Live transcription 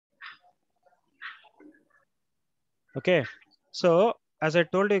Okay. So as I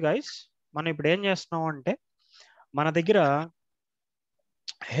told you guys, మనం ఇప్పుడు ఏం చేస్తున్నాం అంటే మన దగ్గర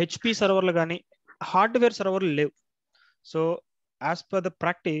హెచ్పి సర్వర్లు కానీ హార్డ్వేర్ సర్వర్లు లేవు. So as per the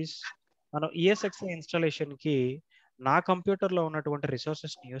practice మనం ESXi ఇన్స్టాలేషన్కి నా కంప్యూటర్లో ఉన్నటువంటి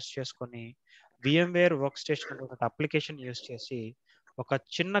రిసోర్సెస్ని యూస్ చేసుకొని VMware వర్క్ స్టేషన్ అనేటువంటి అప్లికేషన్ యూస్ చేసి ఒక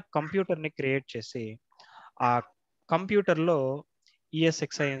చిన్న కంప్యూటర్ని క్రియేట్ చేసి ఆ కంప్యూటర్లో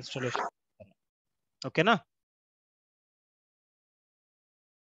ESXi ఇన్స్టాలేషన్. ఓకేనా?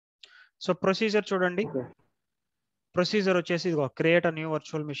 సో ప్రొసీజర్ చూడండి. ప్రొసీజర్ వచ్చేసి ఇదిగో create a new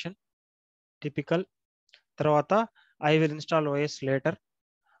virtual machine, typical. తర్వాత I will install OS later,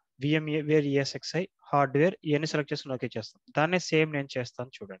 VMware ESXi, hardware ఇవన్నీ సెలెక్ట్ చేసుకుని ఓకే చేస్తాం. దాన్నే సేమ్ నేను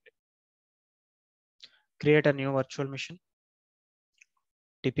చేస్తాను చూడండి. Create a new virtual machine,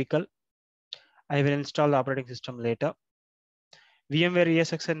 typical, I will install the operating system later, VMware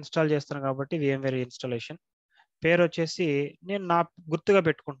ESXi install చేస్తాను కాబట్టి VMware ఇన్స్టాలేషన్. పేరు వచ్చేసి నేను నా గుర్తుగా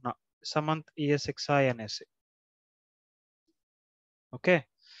పెట్టుకుంటున్నా, సమంత్ ESXi అనేసి. ఓకే.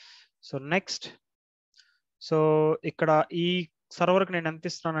 సో నెక్స్ట్, సో ఇక్కడ ఈ సర్వర్కి నేను ఎంత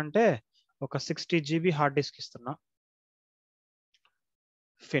ఇస్తున్నానంటే ఒక 60 GB హార్డ్ డిస్క్ ఇస్తున్నా.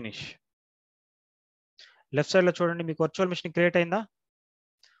 ఫినిష్. లెఫ్ట్ సైడ్లో చూడండి, మీకు వర్చువల్ మిషన్ క్రియేట్ అయిందా?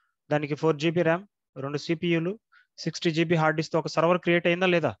 దానికి 4 GB RAM, 2 CPUలు, 60 GB hard disk ఒక సర్వర్ క్రియేట్ అయిందా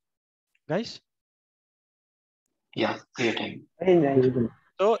లేదా గైస్?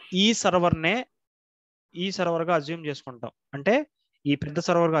 సో ఈ సర్వర్గా అజ్యూమ్ చేసుకుంటాం. అంటే ఈ పెద్ద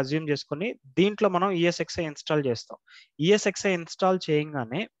సర్వర్గా అజ్యూమ్ చేసుకుని దీంట్లో మనం ESXi ఇన్స్టాల్ చేస్తాం. ESXi ఇన్స్టాల్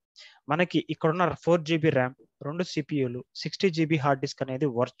చేయగానే మనకి ఇక్కడున్న 4 GB RAM, 2 CPUలు, 60 GB hard disk అనేది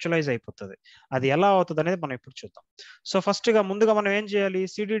వర్చువలైజ్ అయిపోతుంది. అది ఎలా అవుతుంది అనేది మనం ఇప్పుడు చూద్దాం. సో ముందుగా మనం ఏం చేయాలి?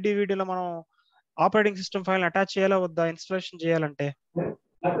 CD DVDలో మనం ఆపరేటింగ్ సిస్టమ్ ఫైల్ అటాచ్ చేయాలా వద్దా? ఇన్స్టాలేషన్ చేయాలంటే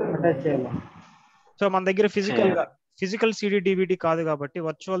సో మన దగ్గర ఫిజికల్ CD DVD కాదు కాబట్టి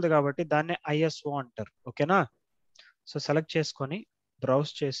వర్చువల్ది కాబట్టి దాన్నే ISO అంటారు. ఓకేనా? సో సెలెక్ట్ చేసుకొని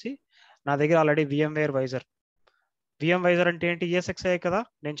బ్రౌజ్ చేసి నా దగ్గర ఆల్రెడీ VMware వైజర్ అంటే ఏంటి? ESXi కదా,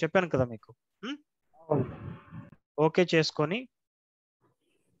 నేను చెప్పాను కదా మీకు. ఓకే చేసుకొని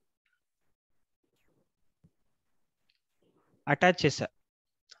అటాచ్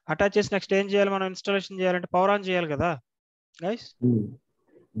చేసి నెక్స్ట్ ఏం చేయాలి? మనం ఇన్స్టాలేషన్ చేయాలంటే పవర్ ఆన్ చేయాలి కదా guys.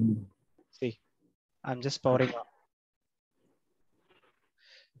 I'm just pouring on.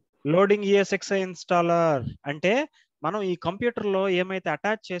 Loading ESXi installer అంటే మనం ఈ కంప్యూటర్లో ఏమైతే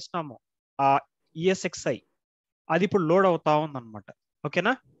అటాచ్ చేసినామో ఆ ESXi అది ఇప్పుడు లోడ్ అవుతా ఉందన్నమాట.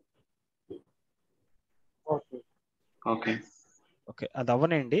 ఓకేనా? ఓకే, అది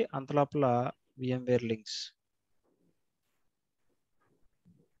అవ్వనండి. అంత లోపల VMware లింక్స్.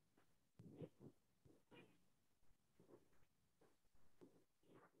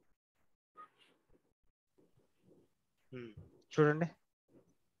 చూడండి,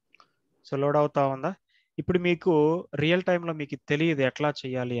 సో లోడ్ అవుతా ఉందా? ఇప్పుడు మీకు రియల్ టైంలో మీకు తెలియదు ఎట్లా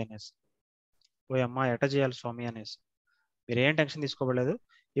చేయాలి అనేసి. ఓ అమ్మా ఎట్లా చేయాలి స్వామి అనేసి మీరు ఏం టెన్షన్ తీసుకోవలేదు.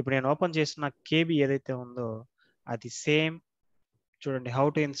 ఇప్పుడు నేను ఓపెన్ చేసిన KB ఏదైతే ఉందో అది సేమ్ చూడండి. హౌ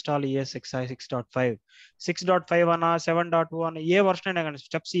టు ఇన్స్టాల్ ESXi 6.5, 6.5 అన్నా 7.2 అన్న ఏ వర్షన్ అయినా కానీ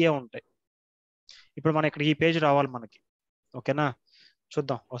స్టెప్స్ ఏ ఉంటాయి. ఇప్పుడు మన ఇక్కడ ఈ పేజ్ రావాలి మనకి. ఓకేనా?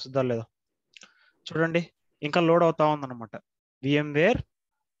 చూద్దాం వస్తుందా లేదో. చూడండి ఇంకా లోడ్ అవుతా ఉందన్నమాట. VMware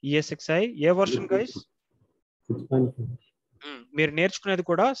ESXi ఏ వర్షన్ గైస్? మీరు నేర్చుకునేది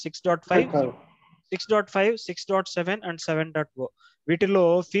కూడా 6.5, 6.7 అండ్ 7.0. వీటిలో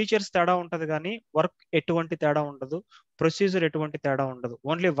ఫీచర్స్ తేడా ఉంటుంది కానీ వర్క్ ఎటువంటి తేడా ఉండదు, ప్రొసీజర్ ఎటువంటి తేడా ఉండదు.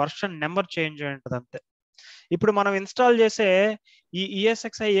 ఓన్లీ వర్షన్ నెంబర్ చేంజ్ అయి ఉంటుంది అంతే. ఇప్పుడు మనం ఇన్స్టాల్ చేసే ఈ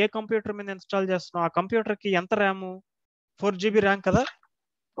ESXi ఏ కంప్యూటర్ మీద ఇన్స్టాల్ చేస్తున్నాం? ఆ కంప్యూటర్ కి ఎంత ర్యామ్? 4 GB ర్యామ్ కదా.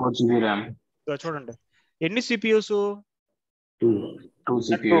 4 GB ర్యామ్. చూడండి ఎన్ని CPUs? 2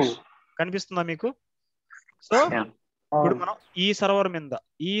 CPUs కనిపిస్తుందా మీకు? సో ఇప్పుడు మనం ఈ సర్వర్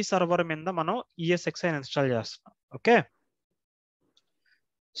మీద మనం ESXi ఇన్స్టాల్ చేస్తున్నాం. ఓకే.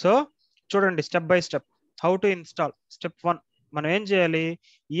 సో చూడండి step by step how to install. Step 1 మనం ఏం చేయాలి?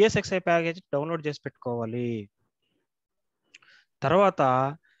 ESXi ప్యాకేజ్ డౌన్లోడ్ చేసి పెట్టుకోవాలి. తర్వాత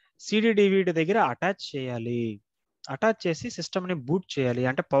CD DVD దగ్గర అటాచ్ చేయాలి. అటాచ్ చేసి సిస్టమ్ని బూట్ చేయాలి,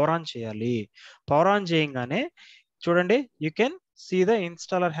 అంటే పవర్ ఆన్ చేయాలి. పవర్ ఆన్ చేయగానే చూడండి you can see the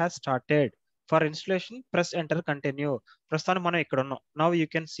installer has started. For installation press enter continue. ప్రస్తుతానికి మనం ఇక్కడ ఉన్నాం. Now you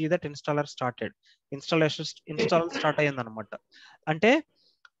can see that installer started. Install start అయ్యింది అనమాట. అంటే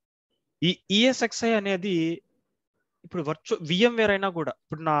ఈ ESXi అనేది ఇప్పుడు VMware అయినా కూడా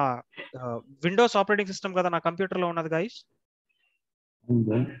ఇప్పుడు నా విండోస్ ఆపరేటింగ్ సిస్టమ్ కదా నా కంప్యూటర్లో ఉన్నది గైస్.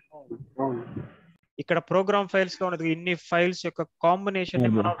 ఇక్కడ ప్రోగ్రామ్ ఫైల్స్ లో ఉన్నది ఇన్ని ఫైల్స్ యొక్క కాంబినేషన్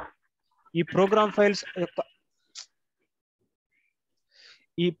మనం ఈ ప్రోగ్రామ్ ఫైల్స్ యొక్క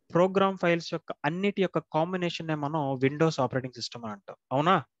ఈ ప్రోగ్రామ్ ఫైల్స్ యొక్క అన్నిటి యొక్క కాంబినేషన్ మనం విండోస్ ఆపరేటింగ్ సిస్టమ్ అని అంటాం.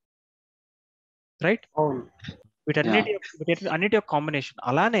 అవునా? రైట్. అవును. అన్నిటి యొక్క కాంబినేషన్.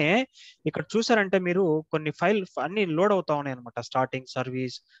 అలానే ఇక్కడ చూసారంటే మీరు కొన్ని అన్ని లోడ్ అవుతా ఉన్నాయి అనమాట. Starting,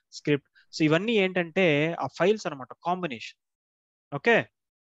 service, script. సో ఇవన్నీ ఏంటంటే ఆ ఫైల్స్ అనమాట, కాంబినేషన్. ఓకే,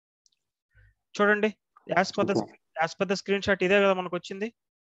 చూడండి. As per the screen shot ఇదే కదా మనకు వచ్చింది.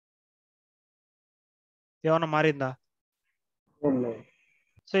 ఏమన్నా మారిందా?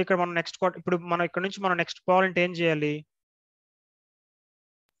 సో ఇక్కడ మనం ఇప్పుడు మనం ఇక్కడ నుంచి మనం నెక్స్ట్ పోవాలంటే ఏం చేయాలి?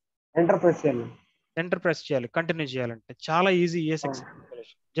 ఎంటర్ ప్రెస్ చేయాలి. కంటిన్యూ చేయాలంటే చాలా easy. ESXi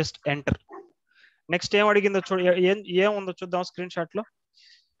installation, just enter. Next ఏం అడిగిందో ఏం ఉందో చూద్దాం స్క్రీన్ షాట్ లో.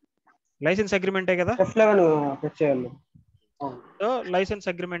 లైసెన్స్ అగ్రిమెంటే కదా. సో లైసెన్స్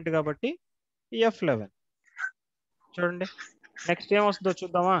అగ్రిమెంట్ కాబట్టి F11 చూడండి. నెక్స్ట్ ఏం వస్తుందో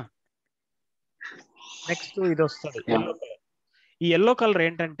చూద్దామా. నెక్స్ట్ ఇది వస్తుంది, ఎల్లో కలర్. ఈ ఎల్లో కలర్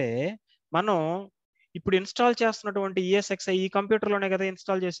ఏంటంటే మనం ఇప్పుడు ఇన్స్టాల్ చేస్తున్నటువంటి ESXi ఈ కంప్యూటర్ లోనే కదా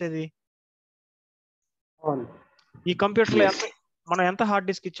ఇన్స్టాల్ చేసేది. ఈ కంప్యూటర్ లో మనం ఎంత హార్డ్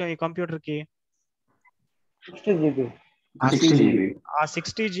డిస్క్ ఇచ్చాం ఈ కంప్యూటర్ కి? 60 GB. ఆ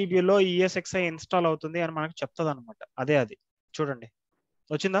 60 GB లో ESXi ఇన్స్టాల్ అవుతుంది అని మనకు చెప్తుంది అనమాట. అది చూడండి,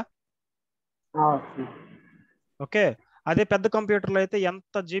 వచ్చిందా? ఓకే. అదే పెద్ద కంప్యూటర్ లో అయితే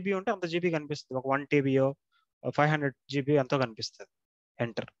ఎంత జీబీ ఉంటే అంత జీబీ కనిపిస్తుంది. ఒక 1 TB 500 GB ఎంతో కనిపిస్తుంది.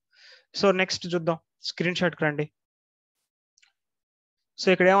 ఎంటర్. సో నెక్స్ట్ చూద్దాం, స్క్రీన్ షాట్ కి రండి. సో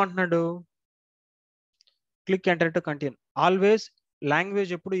ఇక్కడ ఏమంటున్నాడు? Click enter to continue. Always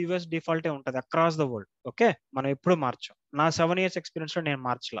language ఎప్పుడు యుఎస్ డిఫాల్టే ఉంటుంది అక్రాస్ ద వరల్డ్. ఓకే, మనం ఎప్పుడు మార్చాం. నా 7 years ఎక్స్పీరియన్స్ లో నేను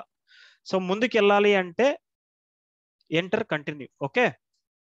మార్చలా. సో ముందుకు వెళ్ళాలి అంటే ఎంటర్ కంటిన్యూ. ఓకే.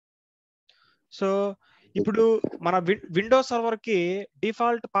 సో ఇప్పుడు మన విండోస్ సర్వర్ కి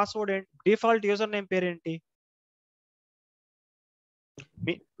డిఫాల్ట్ పాస్వర్డ్ ఏంటి? డిఫాల్ట్ యూజర్ నేమ్ పేరేంటి?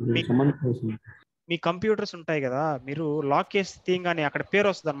 మీ కంప్యూటర్స్ ఉంటాయి కదా, మీరు లాక్ చేసి తీయంగానే అక్కడ పేరు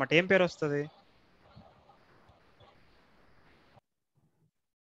వస్తుంది అనమాట. ఏం పేరు వస్తుంది?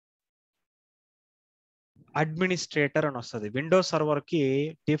 అడ్మినిస్ట్రేటర్ అని వస్తుంది. విండోస్ సర్వర్ కి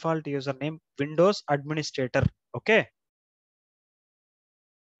default user name Windows administrator. Okay.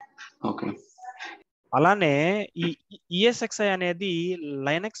 అలానే ఈ ESXi అనేది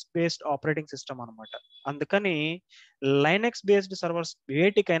లైనక్స్ బేస్డ్ ఆపరేటింగ్ సిస్టమ్ అనమాట. అందుకని లైనక్స్ బేస్డ్ సర్వర్స్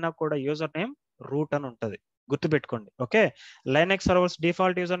వేటికైనా కూడా యూజర్ నేమ్ రూట్ అని ఉంటుంది, గుర్తుపెట్టుకోండి. Okay, Linux servers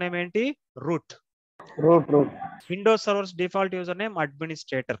default user name ఏంటి? Route. Windows servers default user name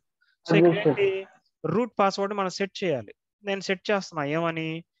administrator. So ఇక్కడ ఏంటి? రూట్ పాస్వర్డ్ మనం సెట్ చేయాలి. నేను సెట్ చేస్తున్నా. ఏమని?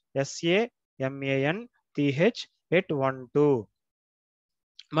 SAMANTH@12.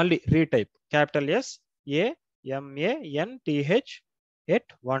 మళ్ళీ retype, capital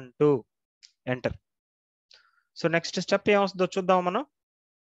SAMANTH@12. Enter. So next step ఏమొస్తుందో చూద్దాం మనం.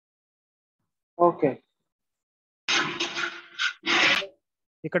 ఓకే,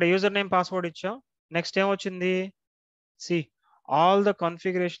 ఇక్కడ యూజర్ నేమ్ పాస్వర్డ్ ఇచ్చాం. నెక్స్ట్ ఏమొచ్చింది? See all the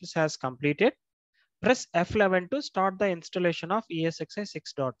configurations has completed. Press F11 to start the installation of ESXi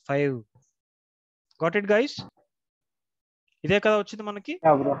 6.5. Got it, guys? ఇదే కదా వచ్చింది మనకి.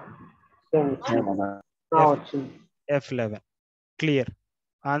 F11 clear.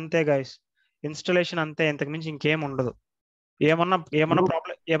 అంతే గైస్, ఇన్స్టాలేషన్ అంతే, ఇంతకు మించి ఇంకేం ఉండదు. ఏమన్నా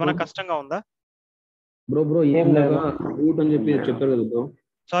ప్రాబ్లం, ఏమన్నా కష్టంగా ఉందా? బ్రో రూట్ అని చెప్పి చెప్పారు కదా బ్రో.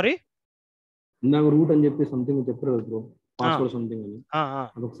 సారీ, ఇందాక రూట్ అని చెప్పి సంథింగ్ చెప్పారు కదా బ్రో, పాస్వర్డ్ సంథింగ్ అని.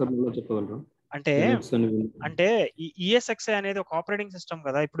 ఒకసారి చెప్పగలరా? అంటే ఈ ESXi అనేది ఒక ఆపరేటింగ్ సిస్టమ్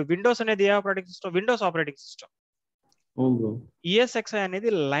కదా. ఇప్పుడు విండోస్ అనేది ఏ operating system? Windows operating system. ESXi అనేది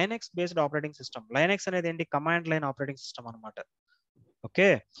Linux based operating system. Linux అనేది ఏంటి? కమాండ్ లైన్ ఆపరేటింగ్ సిస్టమ్ అనమాట. Okay,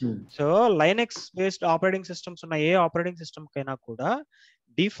 so Linux based operating systems ఉన్న ఏ ఆపరేటింగ్ సిస్టమ్ కైనా కూడా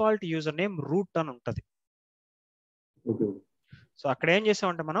డిఫాల్ట్ యూజర్ నేమ్ రూట్ అని ఉంటది. సో అక్కడ ఏం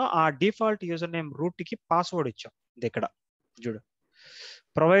చేసామంటే మనం ఆ డిఫాల్ట్ యూజర్ నేమ్ రూట్ కి పాస్వర్డ్ ఇచ్చాం. ఇది ఇక్కడ చూడు,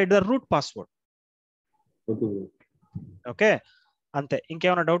 provide the route password. Okay, అంతే.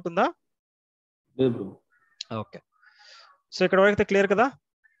 ఇంకేమైనా డౌట్ ఉందా? ఓకే, సో ఇక్కడ వరకు క్లియర్ కదా?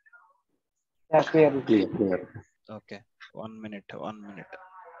 Okay, 1 minute.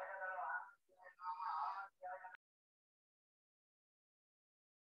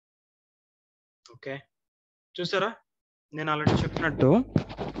 ఓకే, చూసారా నేను ఆల్రెడీ చెప్పినట్టు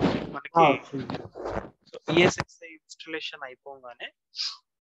మనకి ESXi ఇన్స్టాలేషన్ అయిపోగానే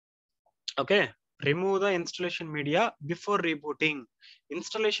okay, remove the installation media before rebooting.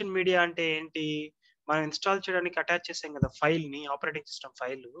 Installation media అంటే ఏంటి? మనం ఇన్స్టాల్ చేయడానికి అటాచ్ చేసాం కదా ఫైల్ ని, ఆపరేటింగ్ సిస్టమ్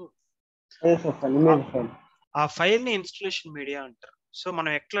ఫైల్. ఆ ఫైల్ ని ఇన్స్టాలేషన్ మీడియా అంటారు. సో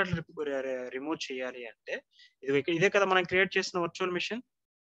మనం ఎట్లా రిమూవ్ చేయాలి అంటే ఇదే కదా మనం క్రియేట్ చేసిన వర్చువల్ మిషన్.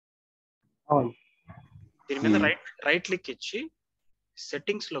 దీని మీద రైట్ క్లిక్ ఇచ్చి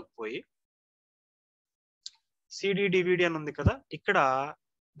సెట్టింగ్స్ లోకి పోయి సిడి డివిడి అని ఉంది కదా, ఇక్కడ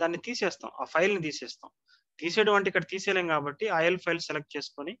దాన్ని తీసేస్తాం, ఆ ఫైల్ ని తీసేస్తాం. తీసేయడం అంటే ఇక్కడ తీసేయలేం కాబట్టి ఐఎల్ ఫైల్ సెలెక్ట్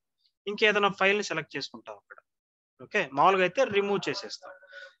చేసుకొని ఇంకేదైనా ఫైల్ ని సెలెక్ట్ చేసుకుంటాం అక్కడ. ఓకే, మామూలుగా అయితే రిమూవ్ చేసేస్తాం.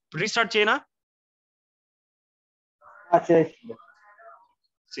 రీస్టార్ట్ చేయనా?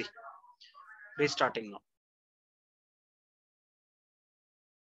 Restarting now.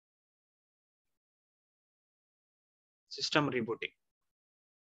 System rebooting.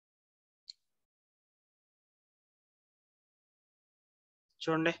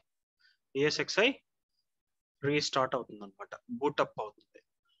 చూడండి, ESXi రీస్టార్ట్ అవుతుంది అనమాట, బూటప్ అవుతుంది.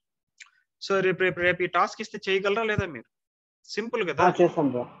 సో రేపు ఈ టాస్క్ ఇస్తే చేయగలరా లేదా మీరు? సింపుల్ కదా.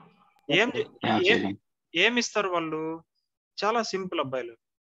 ఏం ఇస్తారు వాళ్ళు? చాలా సింపుల్ అబ్బాయిలు.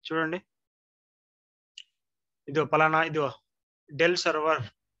 చూడండి, ఇదో పలానా, ఇదో డెల్ సర్వర్,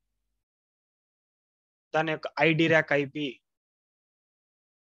 దాని యొక్క ID rack IP.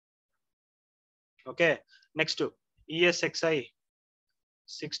 Okay, next ESXi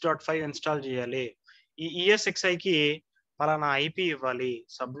 6.5 install చేయాలి. ఈ ESXi కి పలానా ఐపి ఇవ్వాలి,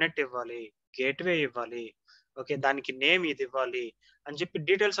 సబ్నెట్ ఇవ్వాలి, గేట్వే ఇవ్వాలి, ఓకే, దానికి నేమ్ ఇది ఇవ్వాలి అని చెప్పి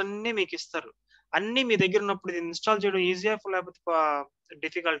డీటెయిల్స్ అన్ని మీకు ఇస్తారు. అన్ని మీ దగ్గర ఉన్నప్పుడు ఇది ఇన్స్టాల్ చేయడం ఈజీయా లేకపోతే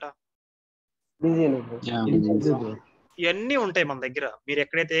డిఫికల్టా? ఇవన్నీ ఉంటాయి మన దగ్గర. మీరు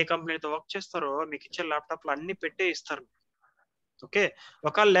ఎక్కడైతే ఏ కంపెనీతో వర్క్ చేస్తారో మీకు ఇచ్చే ల్యాప్టాప్ లో అన్ని పెట్టే ఇస్తారు. ఓకే,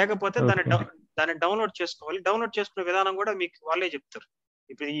 ఒకవేళ లేకపోతే దాన్ని డౌన్లోడ్ చేసుకోవాలి. డౌన్లోడ్ చేసుకునే విధానం కూడా మీకు వాళ్ళే చెప్తారు.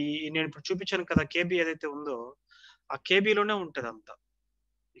 ఇప్పుడు నేను ఇప్పుడు చూపించాను కదా కేబీ ఏదైతే ఉందో ఆ కేబీలోనే ఉంటది అంతా.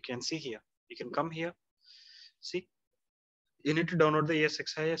 You can see here, you can come here, see you need to download the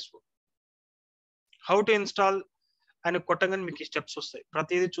ESXi. How to install అని కొట్టగానే మీకు ఈ స్టెప్స్ వస్తాయి.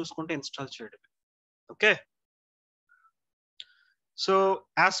 ప్రతిదీ చూసుకుంటే ఇన్స్టాల్ చేయడం. Okay, so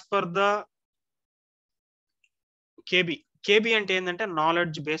as per the KB అంటే ఏంటంటే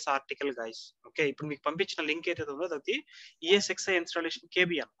knowledge base article guys. Okay, ఇప్పుడు మీకు పంపించిన లింక్ ఏదైతే ఉందో అది ESXi ఇన్స్టాలేషన్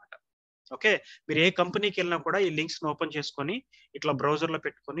కేబీ అనమాట. ఓకే, మీరు ఏ కంపెనీకి వెళ్ళినా కూడా ఈ లింక్స్ ఓపెన్ చేసుకొని ఇట్లా బ్రౌజర్ లో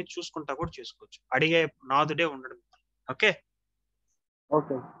పెట్టుకొని చూసుకుంటా కూడా చేసుకోవచ్చు. అడిగే నాదుడే ఉండడం. ఓకే,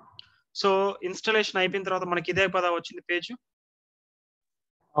 సో ఇన్స్టాలేషన్ అయిపోయిన తర్వాత మనకి ఇదే పదా వచ్చింది పేజ్.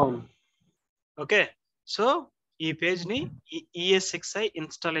 ఓకే, సో ఈ పేజ్ ని ESXi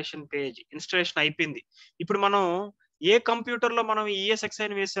ఇన్స్టాలేషన్ పేజ్, ఇన్స్టాలేషన్ అయిపోయింది. ఇప్పుడు మనం ఏ కంప్యూటర్ లో మనం ESXi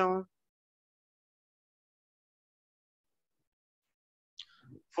ని వేసాము?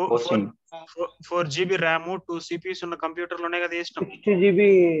 4GB ర్యామ్ 2 CPUs ఉన్న కంప్యూటర్ లోనే కదా వేసినాం. 60GB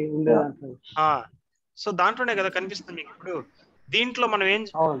సో దాంట్లోనే కదా కనిపిస్తుంది మీకు. ఇప్పుడు దీంట్లో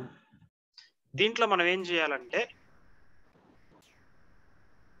మనం ఏం చేయాలంటే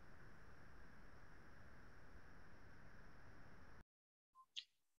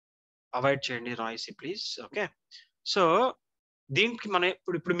అవాయిడ్ చేయండి నాయిసీ ప్లీజ్. ఓకే, సో దీనికి మనం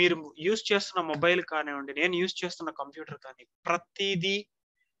ఇప్పుడు మీరు యూజ్ చేస్తున్న మొబైల్ కానివ్వండి, నేను యూజ్ చేస్తున్న కంప్యూటర్ కానీ ప్రతిదీ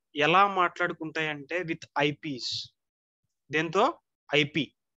ఎలా మాట్లాడుకుంటాయంటే విత్ ఐపీస్. దేంతో? ఐపీ,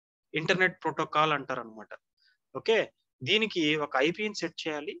 ఇంటర్నెట్ ప్రోటోకాల్ అంటారు అనమాట. ఓకే, దీనికి ఒక ఐపీని సెట్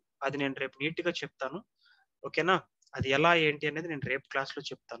చేయాలి. అది నేను రేపు నీట్ గా చెప్తాను. ఓకేనా, అది ఎలా ఏంటి అనేది నేను రేపు క్లాస్ లో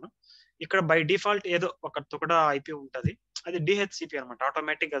చెప్తాను. ఇక్కడ బై డిఫాల్ట్ ఏదో ఒక ఐపీ ఉంటది, అది DHCP అనమాట,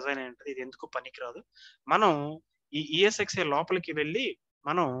 ఆటోమేటిక్ అసైన్ అయి ఉంటుంది. ఇది ఎందుకు పనికిరాదు. మనం ఈ ESXi లోపలికి వెళ్ళి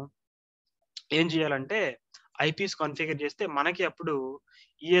మనం ఏం చేయాలంటే ఐపీస్ కాన్ఫిగర్ చేస్తే మనకి అప్పుడు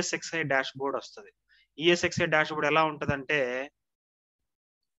ESXi డాష్ బోర్డ్ వస్తుంది. ESXi డాష్ బోర్డ్ ఎలా ఉంటదంటే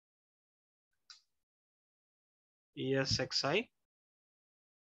ESXi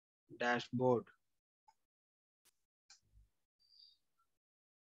డాష్ బోర్డ్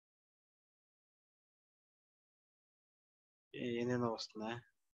ఏదేదో వస్తుందా?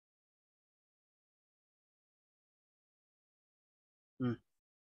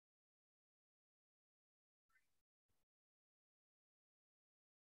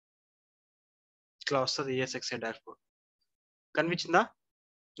 ఇట్లా వస్తుంది ESXi డాష్ బోర్డ్. కనిపించిందా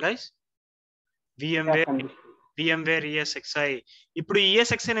గైస్? VMware ESXi. ఇప్పుడు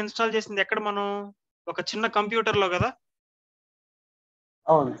ESXi ఇన్స్టాల్ చేసింది ఎక్కడ? మనం ఒక చిన్న కంప్యూటర్ లో కదా.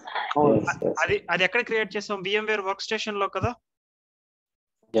 అది ఎక్కడ క్రియేట్ చేసాం? VMware వర్క్ స్టేషన్ లో కదా.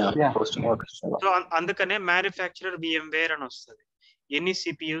 సో అందుకనే మ్యానుఫ్యాక్చరర్ VMware అని వస్తుంది. ఎన్ని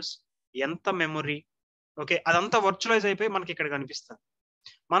CPUs, ఎంత మెమొరీ, ఓకే, అదంతా వర్చువలైజ్ అయిపోయి మనకి ఇక్కడ కనిపిస్తుంది.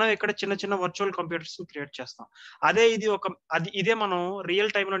 మనం ఇక్కడ చిన్న చిన్న వర్చువల్ కంప్యూటర్స్ క్రియేట్ చేస్తాం. ఇదే మనం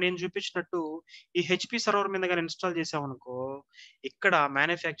రియల్ టైమ్ లో నేను చూపించినట్టు ఈ HP సర్వర్ మీద కానీ ఇన్స్టాల్ చేసాం అనుకో, ఇక్కడ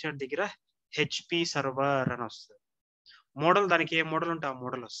మ్యానుఫ్యాక్చరర్ దగ్గర HP సర్వర్ అని వస్తుంది. మోడల్, దానికి ఏ మోడల్ ఉంటే ఆ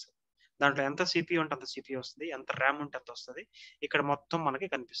మోడల్ వస్తుంది. దాంట్లో ఎంత CPU ఉంటే అంత CPU వస్తుంది, ఎంత ర్యామ్ ఉంటే అంత వస్తుంది. ఇక్కడ మొత్తం మనకి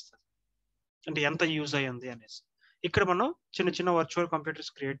కనిపిస్తుంది. అంటే ఎంత యూజ్ అయ్యింది అనేసి. ఇక్కడ మనం చిన్న చిన్న వర్చువల్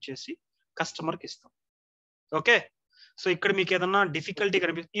కంప్యూటర్స్ క్రియేట్ చేసి కస్టమర్కి ఇస్తాం. ఓకే, సో ఇక్కడ మీకు ఏదన్నా డిఫికల్టీ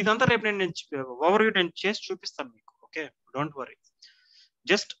కనిపిస్తుంది, ఇదంతా రేపు నేను ఓవర్ వ్యూ నేను చేసి చూపిస్తాను మీకు. Okay, don't worry.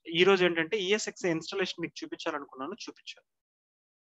 జస్ట్ ఈ రోజు ఏంటంటే ESXi ఇన్స్టాలేషన్ మీకు చూపించాలనుకున్నాను, చూపించాను.